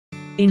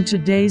In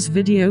today's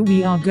video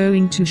we are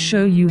going to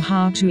show you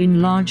how to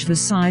enlarge the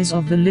size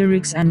of the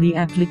lyrics and the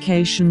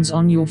applications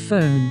on your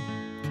phone.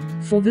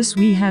 For this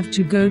we have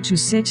to go to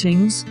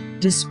Settings,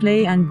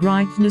 Display and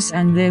Brightness,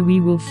 and there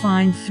we will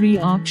find 3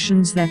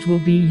 options that will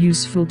be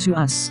useful to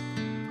us.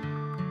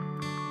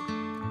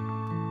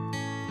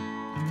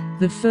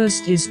 The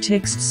first is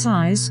text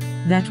size,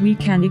 that we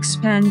can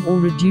expand or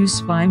reduce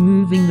by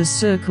moving the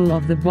circle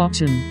of the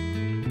bottom.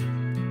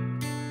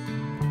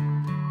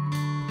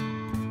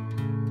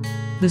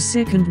 The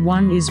second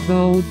one is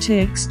bold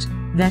text,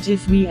 that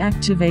if we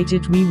activate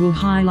it we will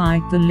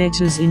highlight the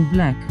letters in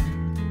black.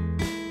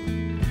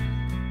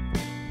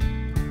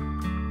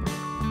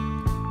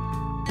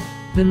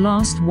 The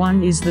last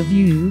one is the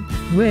view,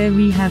 where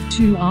we have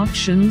 2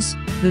 options,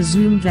 the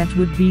zoom that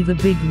would be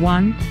the big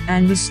one,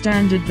 and the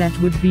standard that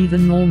would be the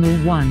normal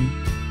one.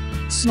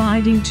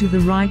 Sliding to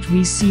the right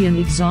we see an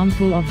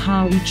example of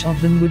how each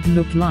of them would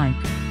look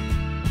like.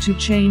 To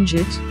change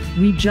it,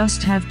 we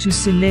just have to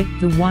select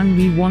the one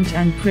we want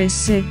and press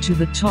set to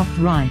the top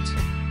right.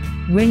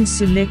 When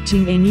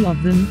selecting any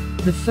of them,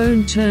 the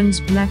phone turns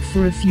black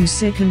for a few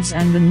seconds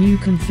and the new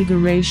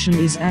configuration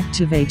is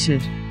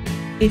activated.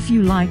 If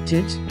you liked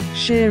it,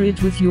 share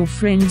it with your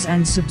friends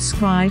and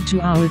subscribe to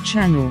our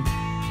channel.